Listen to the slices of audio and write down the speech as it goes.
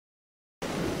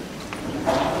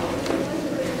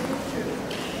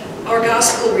Our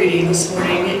gospel reading this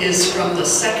morning is from the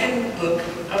second book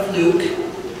of Luke,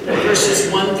 verses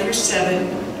 1 through 7.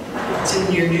 It's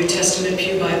in your New Testament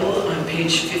Pew Bible on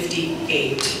page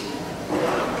 58.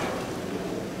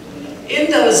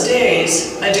 In those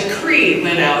days, a decree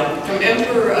went out from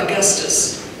Emperor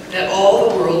Augustus that all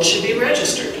the world should be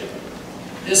registered.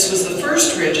 This was the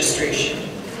first registration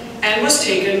and was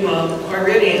taken while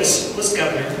Quirinius was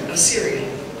governor of Syria.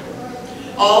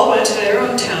 All went to their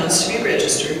own towns to be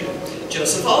registered.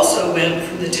 Joseph also went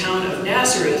from the town of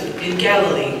Nazareth in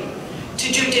Galilee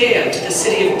to Judea, to the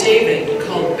city of David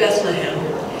called Bethlehem,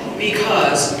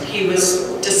 because he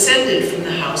was descended from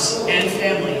the house and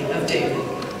family of David.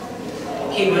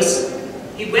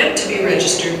 He went to be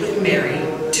registered with Mary,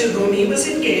 to whom he was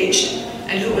engaged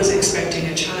and who was expecting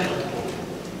a child.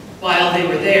 While they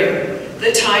were there,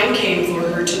 the time came for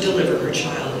her to deliver her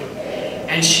child,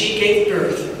 and she gave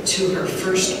birth to her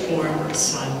firstborn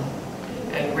son,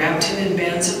 and wrapped him in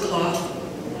bands of cloth,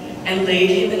 and laid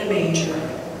him in a manger,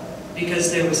 because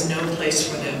there was no place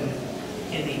for them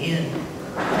in the inn.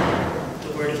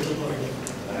 The word of the Lord.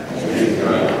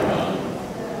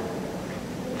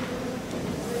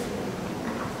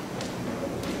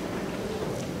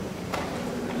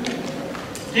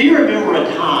 Do you remember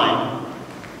a time,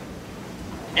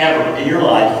 ever in your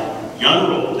life,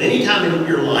 young or old, any time in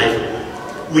your life,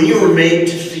 when you were made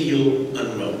to feel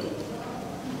unwelcome?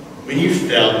 When you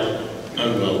felt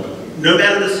unwelcome? No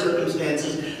matter the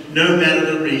circumstances, no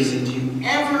matter the reason, do you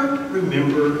ever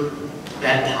remember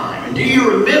that time? And do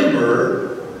you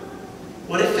remember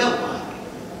what it felt like?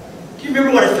 Do you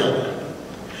remember what it felt like?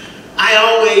 I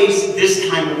always, this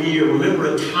time of year,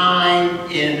 remember a time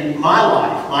in my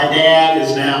life. My dad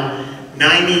is now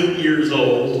 90 years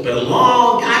old, but a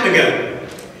long time ago,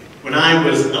 when I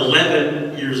was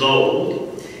 11 years old,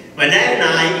 my dad and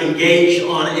I engaged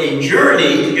on a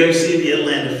journey to go see the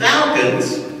Atlanta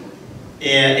Falcons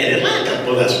in Atlanta.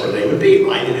 Well, that's where they would be,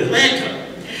 right, in Atlanta.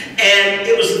 And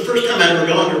it was the first time I'd ever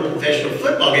gone to a professional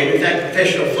football game. In fact,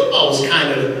 professional football was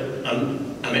kind of,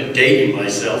 I'm dating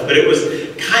myself, but it was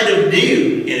kind of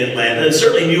new in Atlanta, and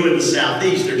certainly new in the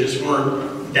Southeast. There just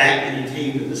weren't that many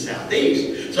teams in the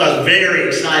Southeast. So I was very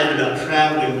excited about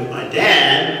traveling with my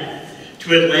dad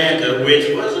to Atlanta,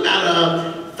 which was about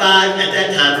at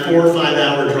that time, 4 or 5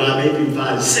 hour drive, maybe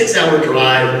 5 to 6 hour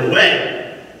drive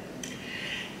away.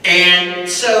 And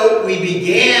so we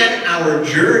began our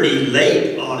journey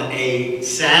late on a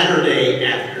Saturday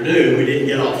afternoon. We didn't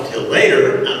get off till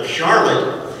later out of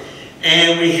Charlotte,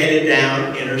 and we headed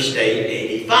down Interstate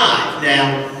 85.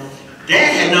 Now,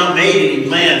 Dad had not made any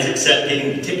plans except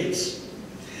getting the tickets.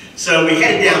 So we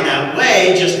headed down that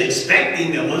way, just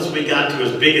expecting that once we got to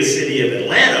as big a city of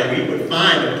Atlanta, we would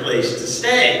find a place to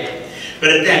stay.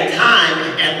 But at that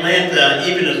time, Atlanta,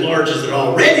 even as large as it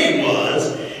already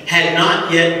was, had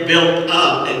not yet built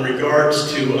up in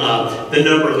regards to the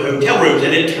number of hotel rooms.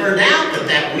 And it turned out that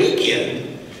that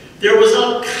weekend, there was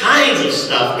all kinds of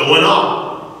stuff going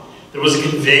on. There was a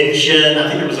convention, I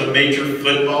think there was a major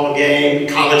football game,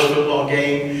 college football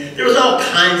game. There was all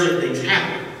kinds of things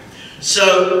happening.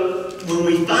 So when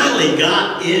we finally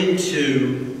got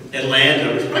into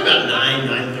Atlanta, it was probably about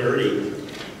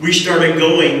 9:30, we started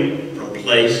going from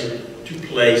place to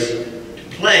place to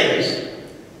place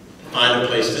to find a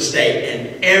place to stay.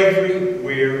 And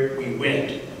everywhere we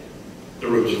went, the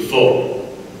rooms were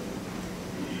full.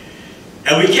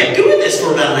 And we kept doing this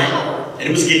for about an hour, and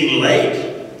it was getting late.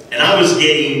 And I was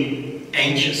getting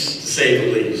anxious, to say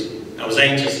the least. I was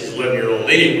anxious as an 11-year-old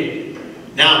anyway.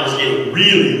 Now I was getting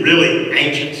really, really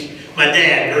anxious. My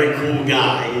dad, very cool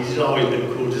guy, he's always been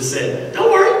cool, just said,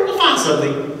 don't worry, we'll find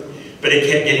something. But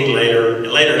it kept getting later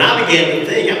and later. And I began to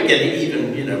think, I began to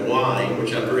even, whine,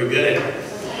 which I'm very good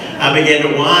at. I began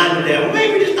to whine to Dad, well,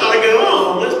 maybe we just ought to go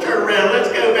home. Let's turn around, let's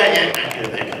go back. I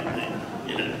did that kind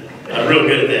of thing, I'm real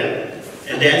good at that.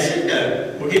 And Dad said,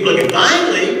 no, we'll keep looking.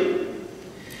 Finally,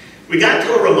 we got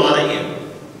to a Ramada Inn.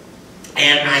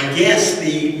 And I guess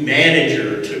the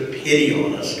manager took pity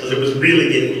on us, because it was really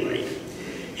getting late.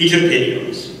 He took pity on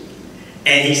us.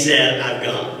 And he said, I've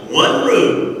got one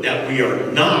room that we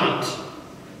are not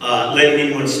letting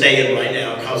anyone stay in right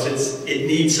now, because it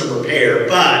needs some repair,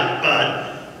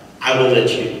 but I will let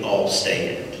you all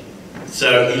stay in it.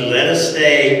 So he let us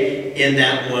stay in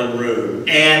that one room.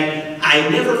 And I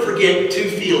never forget two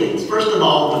feelings. First of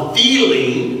all, the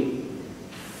feeling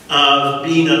of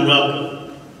being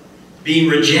unwelcome, being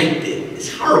rejected.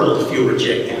 It's horrible to feel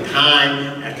rejected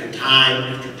time after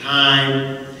time after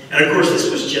time. And of course,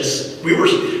 this was just, we were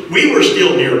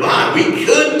still nearby. We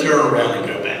could turn around and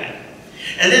go back.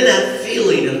 And then that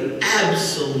feeling of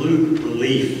absolute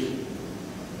relief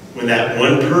when that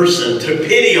one person took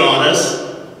pity on us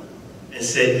and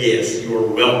said, yes, you are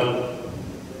welcome.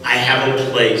 I have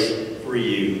a place for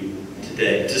you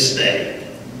today to stay.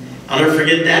 I'll never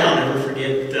forget that. I'll never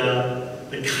forget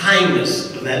the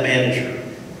kindness of that manager,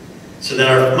 so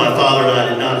that my father and I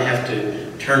did not have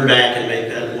to turn back and make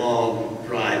that long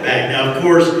drive back. Now, of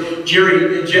course,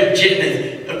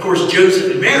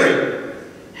 Joseph and Mary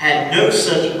had no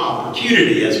such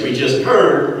opportunity, as we just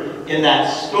heard in that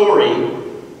story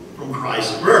from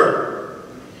Christ's birth.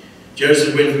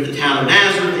 Joseph went from the town of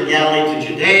Nazareth in Galilee to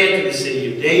Judea, to the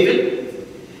city of David,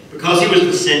 because he was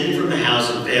descended from the house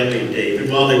and family of David.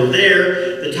 While they were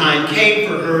there, the time came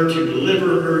for her to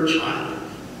deliver her child.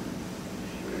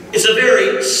 It's a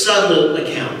very subtle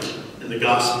account in the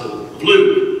Gospel of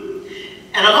Luke.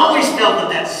 And I've always felt that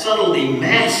that subtlety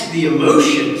masked the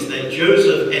emotions that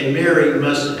Joseph and Mary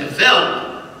must have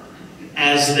felt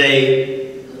as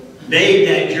they made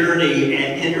that journey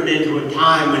and entered into a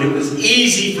time when it was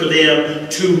easy for them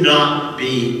to not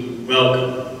be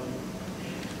welcome.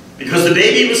 Because the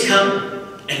baby was coming,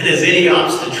 and as any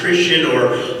obstetrician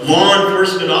or law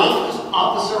enforcement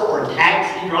officer or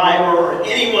taxi driver or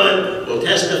anyone will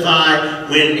testify,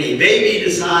 when a baby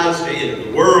decides to enter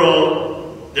the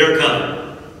world, they're coming.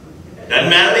 Doesn't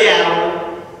matter the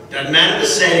hour, doesn't matter the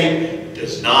setting,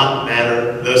 does not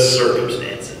matter the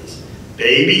circumstances.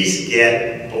 Babies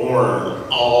get born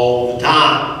all the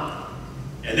time.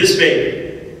 And this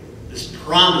baby, this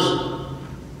promised one,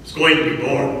 is going to be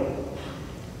born.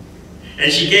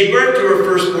 And she gave birth to her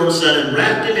firstborn son and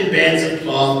wrapped him in bands of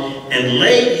cloth and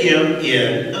laid him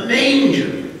in a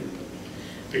manger,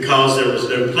 because there was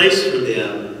no place for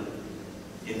them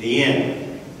in the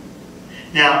inn.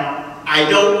 Now, I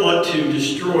don't want to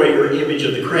destroy your image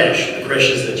of the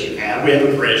creches that you have. We have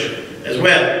a creche as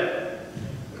well.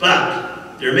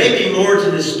 But there may be more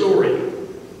to this story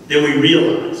than we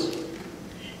realize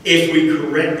if we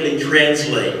correctly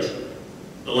translate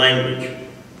the language.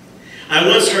 I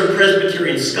once heard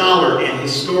Presbyterian scholar and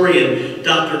historian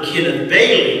Dr. Kenneth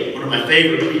Bailey, one of my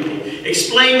favorite people,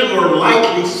 explain the more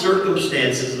likely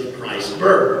circumstances of Christ's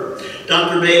birth.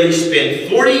 Dr. Bailey spent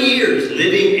 40 years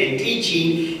living and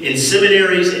teaching in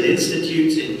seminaries and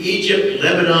institutes in Egypt,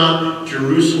 Lebanon,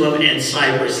 Jerusalem, and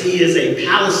Cyprus. He is a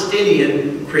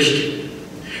Palestinian Christian.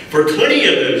 For 20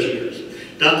 of those years,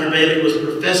 Dr. Bailey was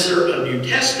professor of New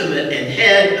Testament and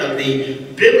head of the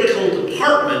biblical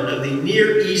department of the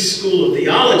Near East School of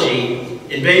Theology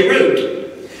in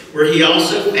Beirut, where he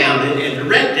also founded and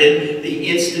directed the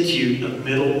Institute of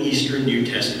Middle Eastern New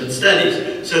Testament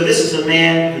Studies. So this is a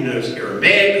man who knows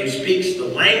Aramaic, who speaks the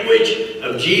language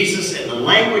of Jesus and the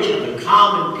language of the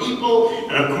common people,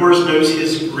 and of course knows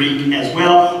his Greek as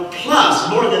well. Plus,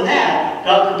 more than that,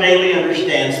 Dr. Bailey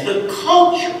understands the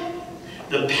culture,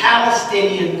 the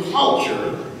Palestinian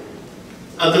culture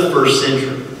of the first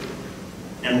century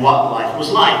and what life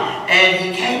was like. And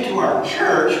he came to our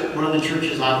church, one of the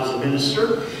churches I was a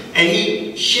minister, and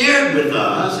he shared with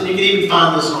us, and you can even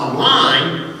find this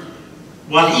online,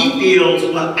 what he feels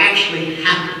what actually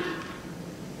happened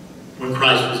when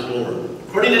Christ was born.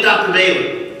 According to Dr.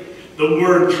 Bailey, the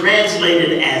word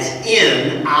translated as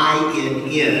in,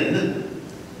 I-N-N,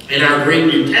 in our Greek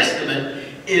New Testament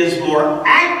is more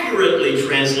accurately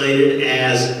translated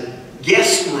as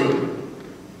guest room.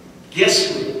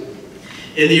 Guest room.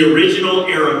 In the original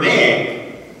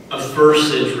Aramaic of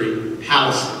first century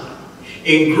Palestine.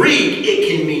 In Greek, it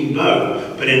can mean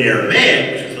both, but in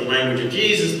Aramaic, which is the language of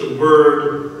Jesus, the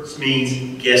word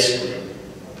means guest room.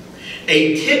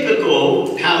 A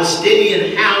typical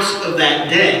Palestinian house of that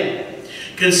day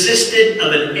consisted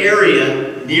of an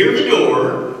area near the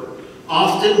door,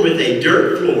 often with a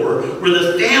dirt floor, where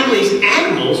the family's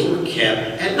animals were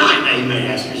kept at night. Now you may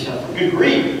ask yourself, good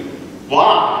grief,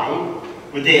 why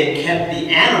would they have kept the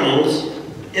animals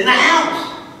in the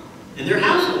house, in their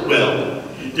household? Well,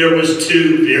 there was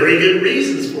two very good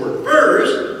reasons for it.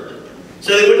 First,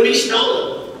 so they wouldn't be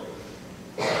stolen.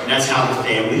 And that's how the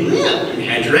family lived. You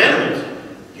had your animals.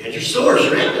 You had your stores,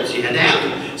 your animals. You had to have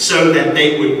them so that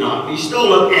they would not be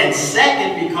stolen. And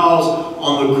second, because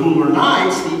on the cooler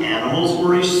nights, the animals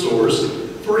were a source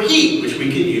for heat, which we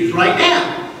could use right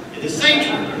now in this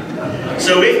sanctuary.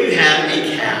 So if you have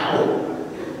a cow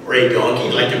or a donkey,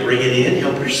 you'd like to bring it in,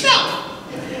 help yourself.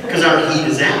 Because our heat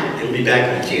is out. It'll be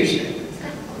back on Tuesday.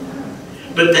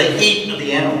 But the heat of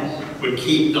the animals would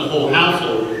keep the whole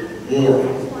household warm.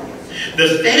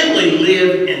 The family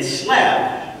lived and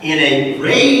slept in a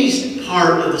raised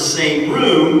part of the same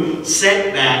room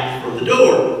set back from the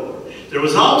door. There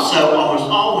was also almost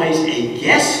always a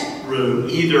guest room,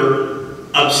 either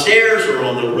upstairs or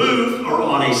on the roof or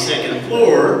on a second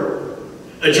floor,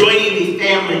 Adjoining the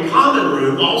family common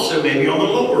room also may be on the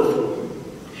lower floor.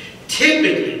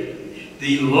 Typically,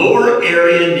 the lower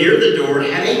area near the door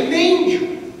had a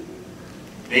manger.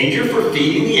 Manger for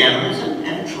feeding the animals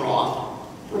and a trough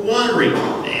for watering the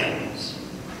animals.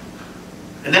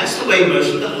 And that's the way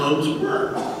most of the homes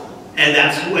were. And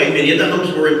that's the way many of the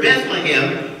homes were in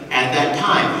Bethlehem at that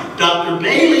time. Dr.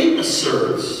 Bailey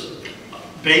asserts,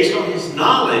 based on his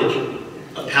knowledge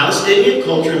of Palestinian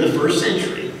culture in the first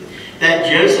century, that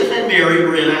Joseph and Mary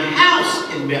were in a house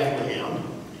in Bethlehem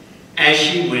as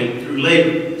she went through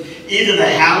labor. Either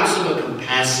the house of a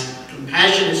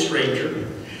compassionate stranger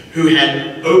who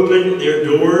had opened their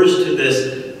doors to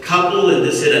this couple in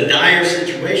a dire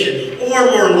situation, or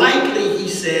more likely, he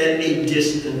said, a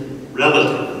distant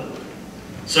relative.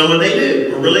 Someone they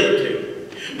knew or related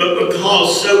to. But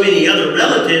because so many other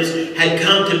relatives had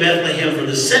come to Bethlehem for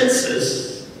the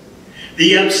census,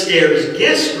 the upstairs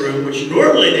guest room, which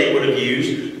normally they would have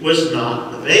used, was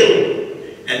not available.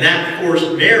 And that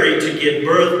forced Mary to give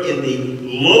birth in the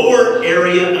lower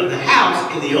area of the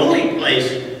house, in the only place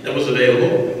that was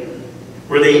available,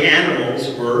 where the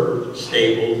animals were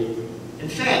stabled and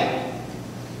fed,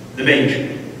 the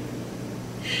manger.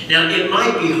 Now, it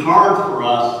might be hard for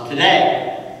us today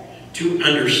to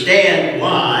understand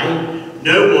why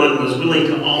no one was willing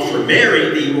to offer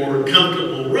Mary the more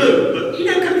comfortable room. But,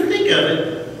 come to think of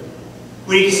it,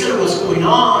 when you consider what's going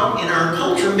on in our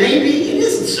culture, maybe it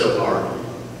isn't so hard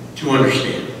to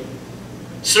understand.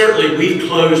 Certainly, we've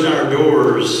closed our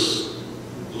doors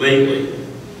lately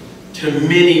to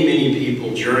many, many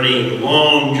people journeying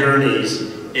long journeys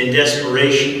in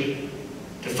desperation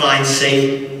to find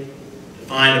safety, to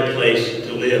find a place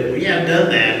to live. We have done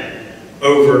that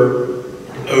over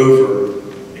and over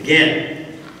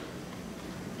again,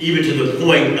 even to the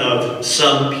point of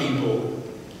some people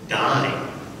dying.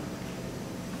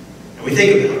 And we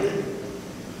think about that.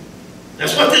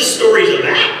 That's what this story is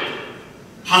about.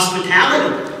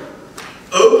 Hospitality.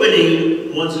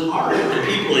 Opening one's heart to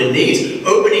people in need,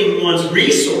 opening one's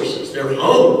resources, their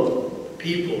home,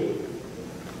 people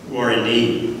who are in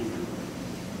need.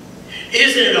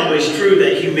 Isn't it always true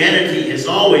that humanity has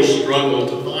always struggled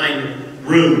to find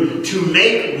room, to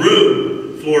make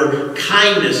room for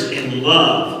kindness and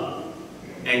love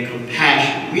and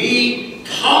compassion? We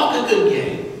talk a good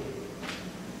game,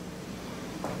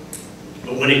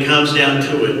 but when it comes down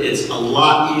to it, it's a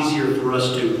lot easier for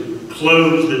us to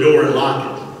close the door and lock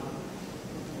it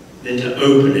than to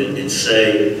open it and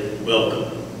say,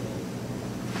 welcome.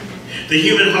 The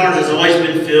human heart has always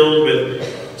been filled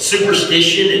with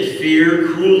superstition and fear,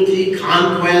 cruelty,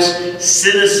 conquest,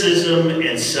 cynicism,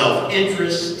 and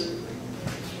self-interest.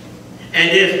 And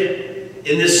if,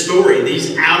 in this story,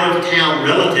 these out-of-town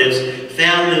relatives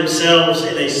found themselves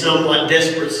in a somewhat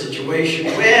desperate situation,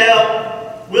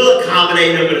 well, we'll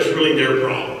accommodate them, but it's really their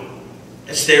problem.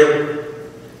 It's their problem,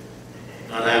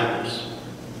 not ours.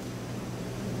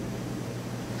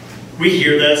 We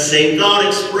hear that same thought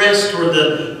expressed toward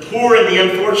the poor and the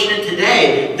unfortunate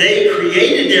today. They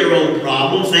created their own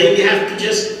problems. They have to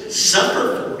just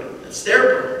suffer for it. That's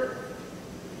their problem.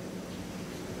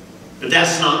 But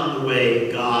that's not the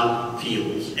way God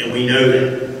feels, and we know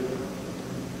that.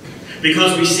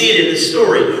 Because we see it in this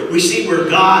story. We see where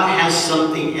God has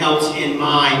something else in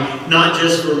mind, not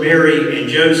just for Mary and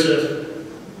Joseph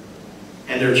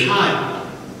and their child,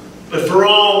 but for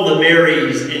all the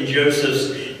Marys and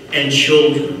Josephs and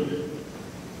children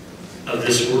of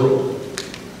this world.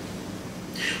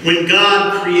 When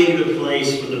God created a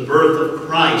place for the birth of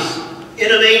Christ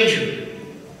in a manger,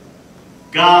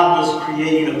 God was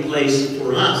creating a place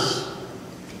for us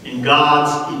in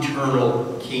God's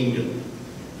eternal kingdom.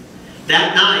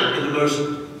 That night, in the most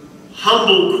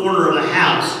humble corner of a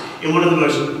house, in one of the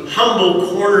most humble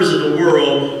corners of the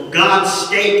world, God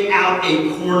staked out a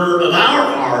corner of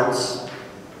our hearts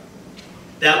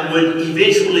that would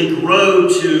eventually grow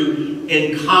to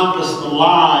encompass the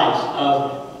lives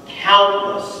of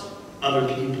countless other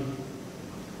people.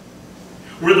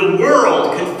 Where the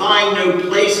world could find no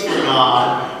place for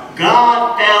God,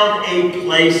 God found a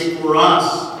place for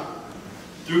us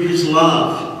through His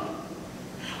love.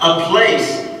 A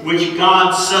place which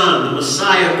God's Son, the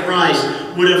Messiah Christ,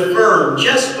 would affirm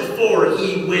just before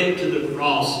He went to the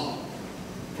cross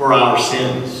for our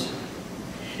sins.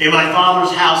 In my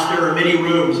Father's house there are many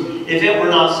rooms. If it were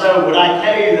not so, would I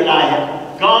tell you that I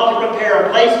have gone to prepare a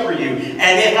place for you?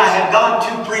 And if I have gone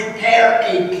to prepare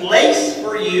a place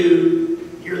for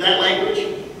you, hear that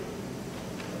language?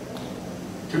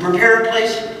 To prepare a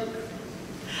place for you.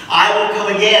 I will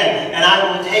come again, and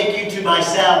I will take you to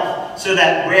myself, so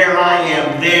that where I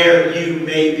am, there you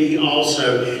may be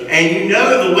also. And you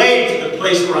know the way to the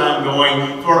place where I am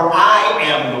going, for I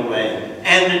am the way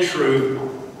and the truth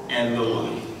and the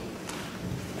life.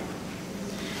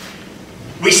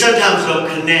 We sometimes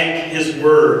don't connect his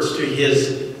words to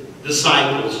his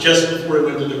disciples just before he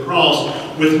went to the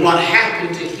cross with what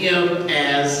happened to him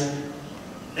as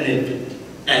an infant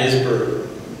at his birth.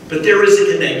 But there is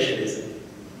a connection, isn't there?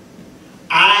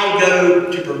 I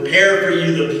go to prepare for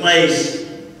you the place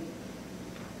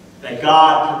that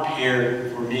God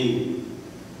prepared for me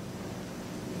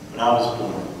when I was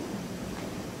born.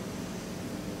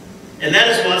 And that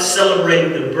is what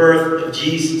celebrating the birth of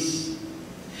Jesus,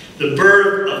 the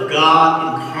birth of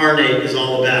God incarnate, is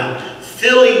all about.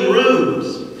 Filling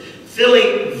rooms,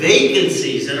 filling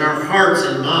vacancies in our hearts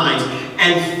and minds,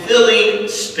 and filling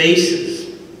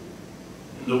spaces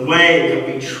in the way that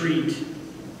we treat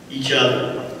each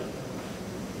other.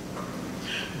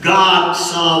 God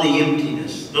saw the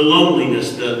emptiness, the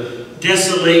loneliness, the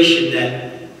desolation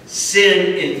that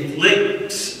sin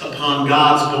inflicts upon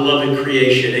God's beloved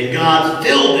creation, and God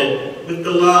filled it with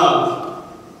the love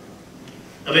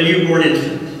of a newborn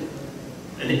infant,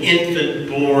 an infant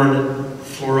born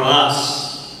for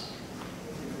us.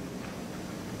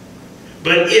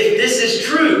 But if this is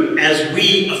true, as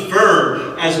we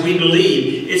affirm, as we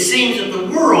believe, it seems that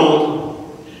the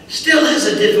world still has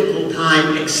a difficult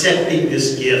time accepting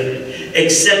this gift,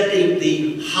 accepting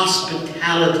the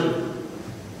hospitality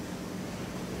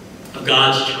of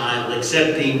God's child,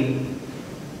 accepting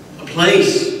a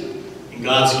place in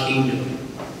God's kingdom.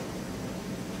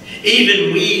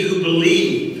 Even we who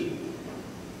believe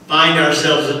find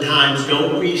ourselves at times,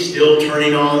 don't we, still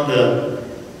turning on the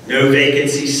no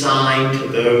vacancy sign to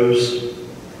those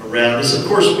around us? Of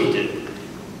course we do.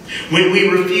 When we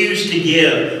refuse to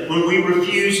give, when we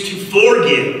refuse to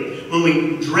forgive, when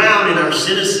we drown in our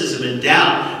cynicism and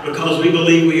doubt because we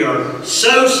believe we are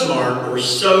so smart or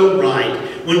so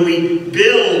right, when we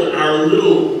build our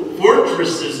little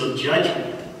fortresses of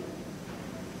judgment,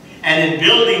 and in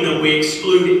building them we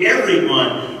exclude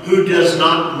everyone who does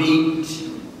not meet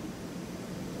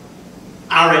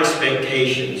our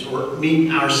expectations or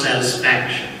meet our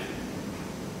satisfaction,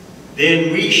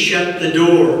 then we shut the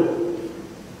door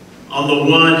on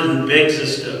the one who begs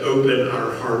us to open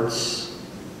our hearts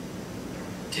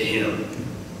to him.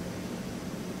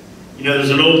 You know,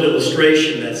 there's an old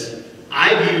illustration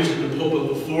I've used in the pulpit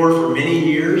before for many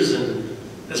years, and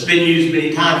that's been used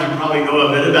many times. You probably know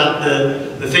of it, about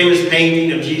the famous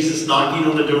painting of Jesus knocking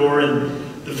on the door. And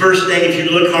the first thing, if you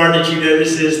look hard, that you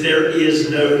notice is there is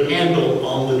no handle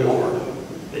on the door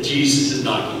that Jesus is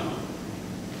knocking on.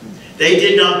 They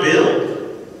did not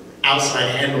build outside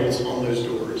handles on those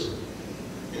doors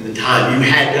in the time. You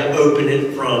had to open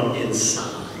it from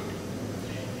inside.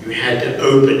 You had to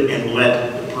open and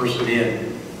let the person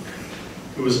in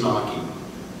who was knocking.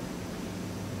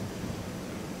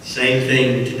 Same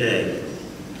thing today.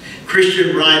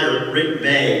 Christian writer Rick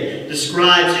May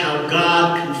describes how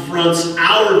God confronts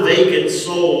our vacant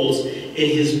souls in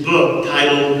his book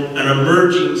titled An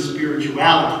Emerging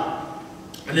Spirituality.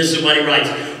 And this is what he writes.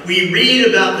 We read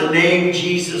about the name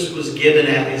Jesus was given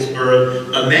at his birth,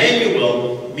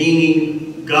 Emmanuel,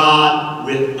 meaning God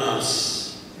with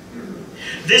us.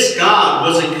 This God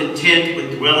wasn't content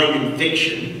with dwelling in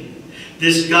fiction.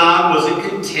 This God wasn't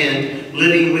content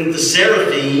living with the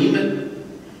seraphim,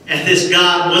 and this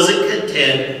God wasn't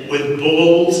content with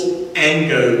bulls and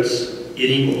goats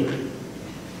anymore.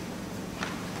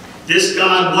 This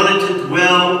God wanted to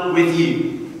dwell with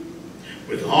you,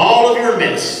 with all of your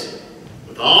mess,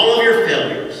 with all of your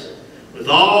failures, with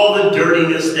all the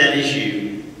dirtiness that is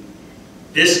you.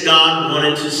 This God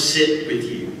wanted to sit with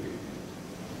you.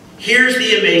 Here's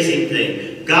the amazing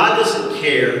thing. God doesn't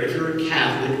care if you're a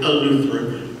Catholic, a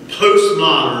Lutheran,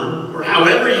 postmodern, or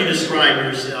however you describe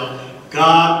yourself.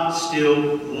 God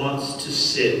still wants to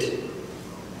sit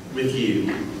with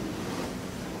you.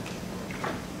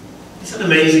 It's an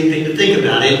amazing thing to think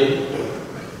about, isn't it?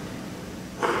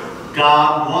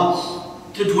 God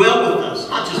wants to dwell with us.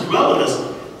 Not just dwell with us.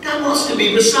 God wants to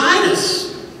be beside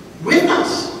us, with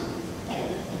us.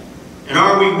 And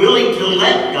are we willing to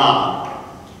let God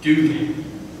do that?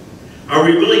 Are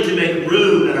we willing to make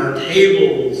room at our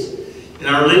tables, in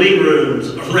our living rooms,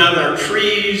 around our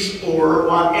trees, or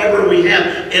whatever we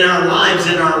have in our lives,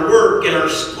 in our work, in our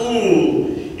school,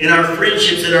 in our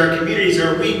friendships, in our communities?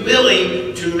 Are we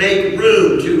willing to make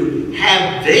room, to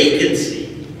have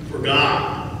vacancy for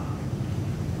God,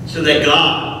 so that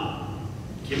God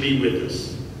can be with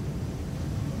us?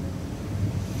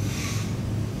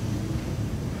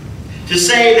 To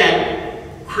say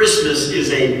that Christmas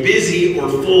is a busy or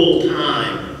full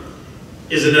time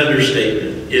is an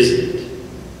understatement, isn't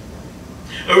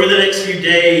it? Over the next few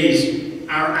days,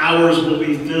 our hours will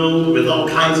be filled with all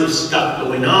kinds of stuff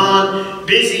going on,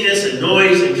 busyness and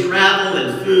noise and travel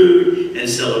and food and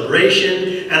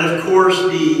celebration, and of course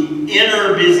the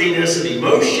inner busyness of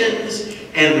emotions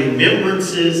and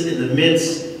remembrances in the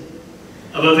midst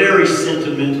of a very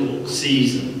sentimental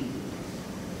season.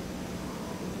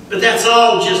 But that's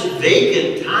all just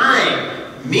vacant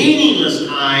time, meaningless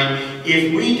time,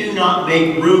 if we do not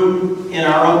make room in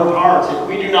our own hearts, if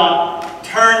we do not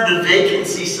turn the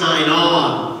vacancy sign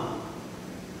on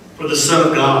for the Son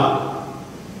of God.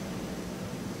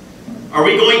 Are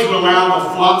we going to allow the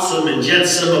flotsam and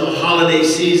jetsam of a holiday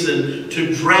season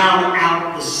to drown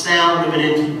out the sound of an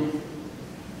infant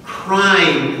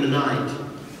crying in the night,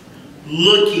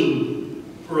 looking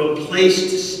for a place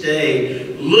to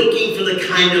stay, looking for the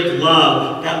kind of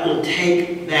love that will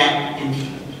take that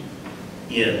infant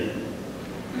in?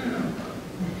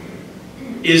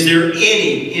 Is there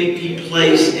any empty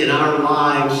place in our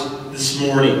lives this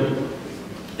morning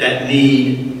that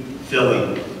need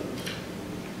filling?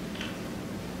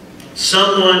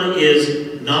 Someone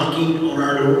is knocking on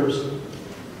our doors.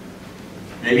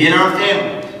 Maybe in our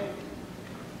families.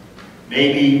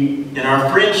 Maybe in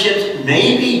our friendships.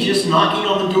 Maybe just knocking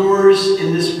on the doors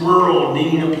in this world,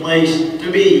 needing a place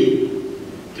to be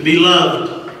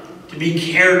loved, to be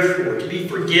cared for, to be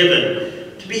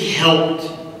forgiven, to be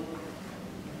helped.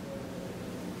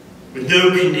 With no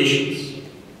conditions,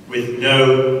 with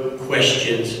no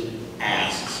questions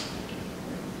asked.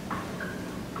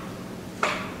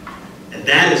 And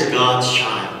that is God's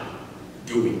child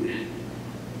doing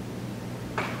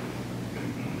that.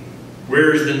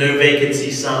 Where is the no vacancy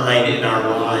sign in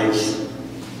our lives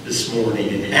this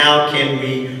morning? And how can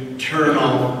we turn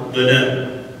off the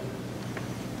no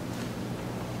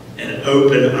and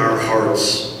open our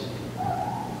hearts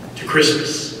to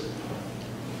Christmas?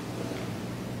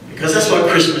 Because that's what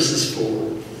Christmas is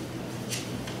for.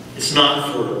 It's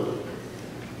not for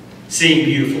seeing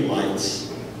beautiful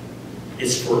lights.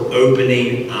 It's for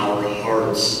opening our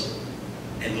hearts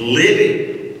and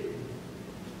living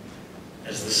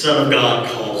as the Son of God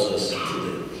calls us to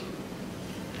live.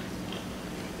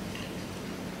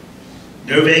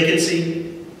 No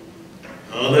vacancy.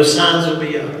 Oh, those signs will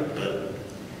be up, but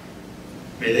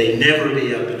may they never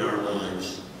be up in our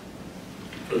lives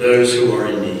for those who are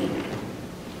in need.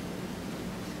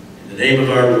 In the name of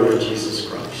our Lord Jesus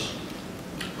Christ.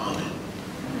 Amen.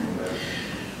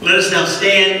 Let us now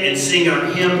stand and sing our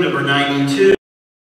hymn number 92.